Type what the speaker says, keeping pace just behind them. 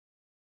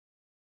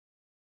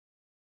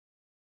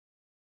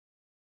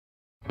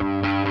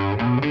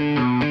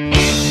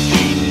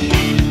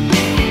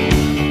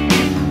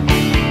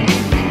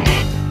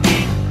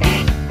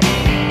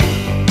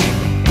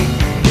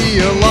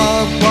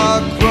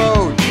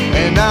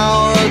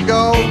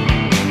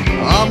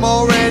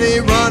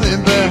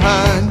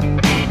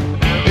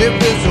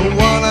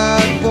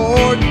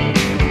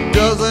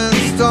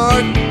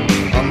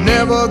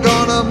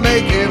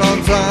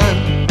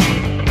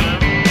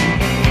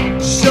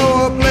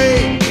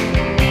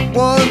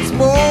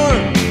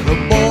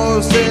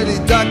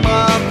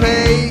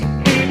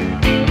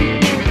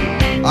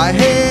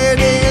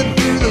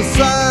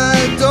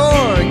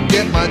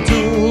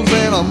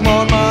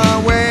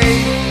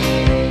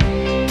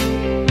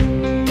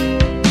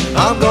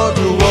I'm going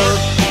to work.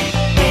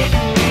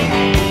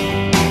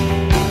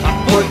 I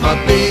put my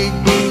big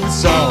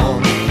boots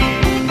on.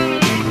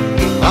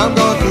 I'm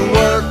going to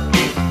work.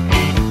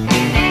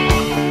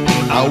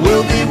 I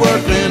will be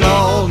working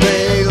all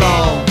day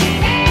long,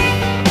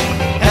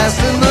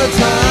 passing the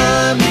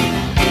time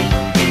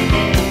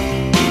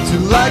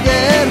till I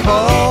get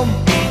home.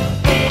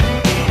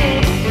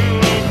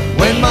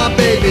 When my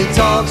baby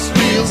talks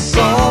real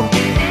soft,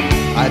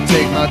 I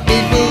take my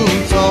big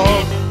boots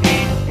off.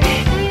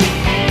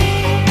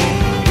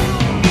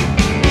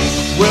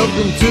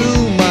 Welcome to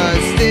my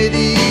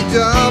steady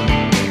job.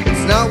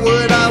 It's not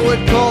what I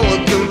would call a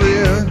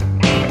career.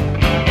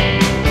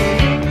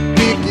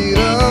 Pick it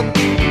up,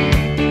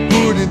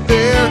 put it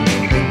there,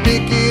 and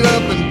pick it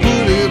up and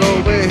put it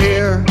over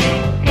here.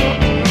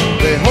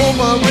 They hold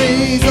my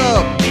raise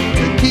up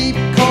to keep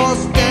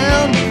costs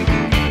down,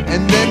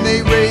 and then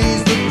they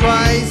raise the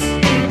price.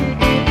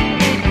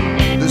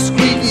 The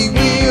squeaky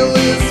wheel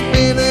is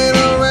spinning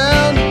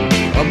around.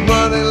 I'm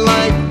running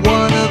like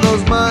one of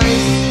those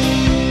mice.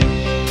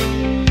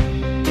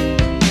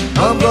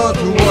 I'm going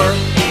to work.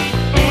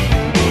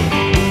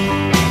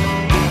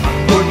 I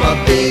put my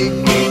big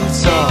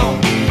boots on.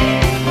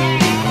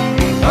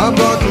 I'm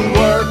going to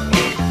work.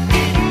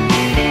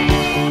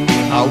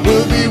 I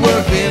will be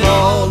working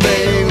all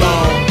day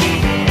long,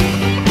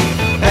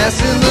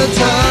 passing the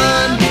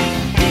time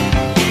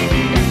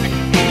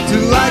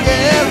till I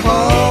get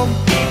home.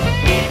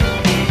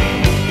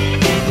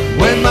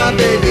 When my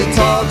baby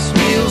talks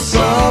real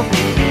soft,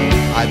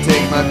 I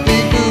take my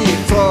big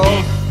boots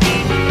off.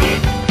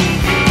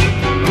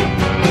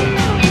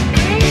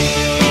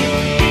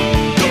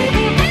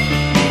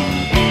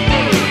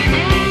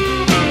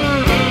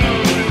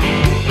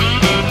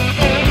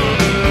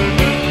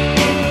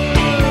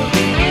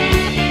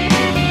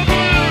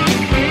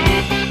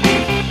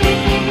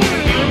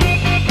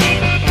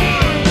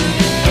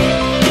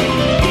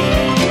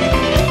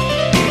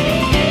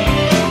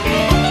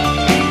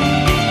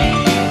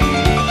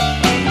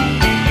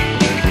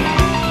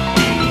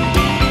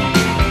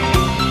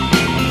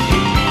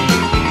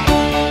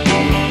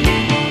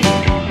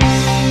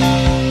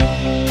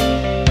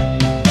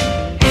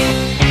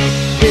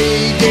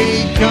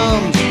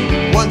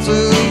 Once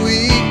a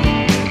week,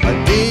 a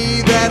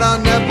day that I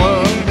never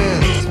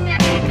miss.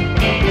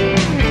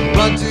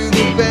 Run to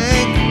the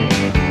bank,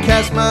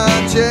 cash my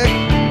check,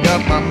 got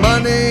my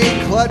money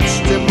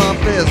clutched in my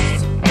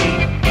fist.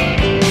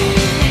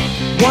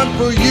 One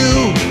for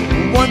you,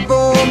 one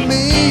for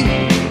me,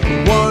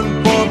 one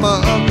for my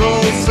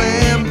Uncle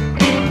Sam,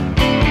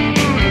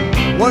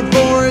 one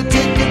for a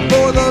ticket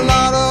for the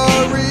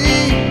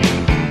lottery.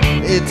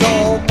 It's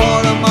all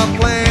part of my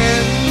plan.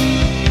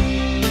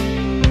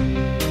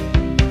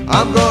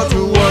 I'm going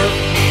to work.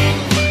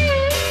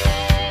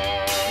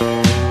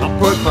 I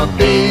put my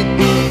big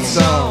boots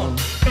on.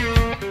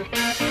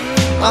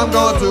 I'm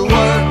going to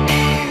work.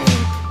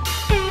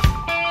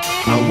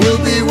 I will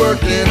be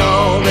working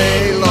all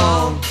day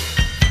long,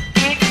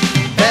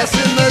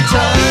 passing the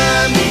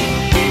time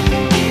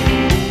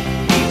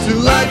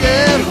till I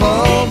get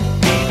home.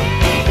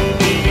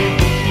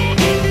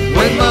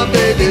 When my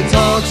baby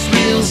talks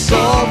real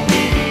soft,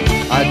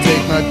 I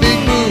take my big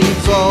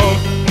boots off,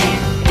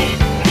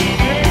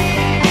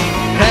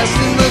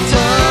 passing the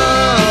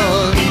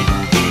time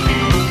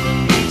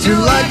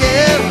till I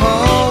get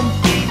home.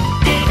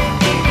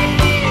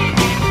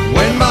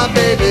 When my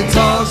baby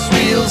talks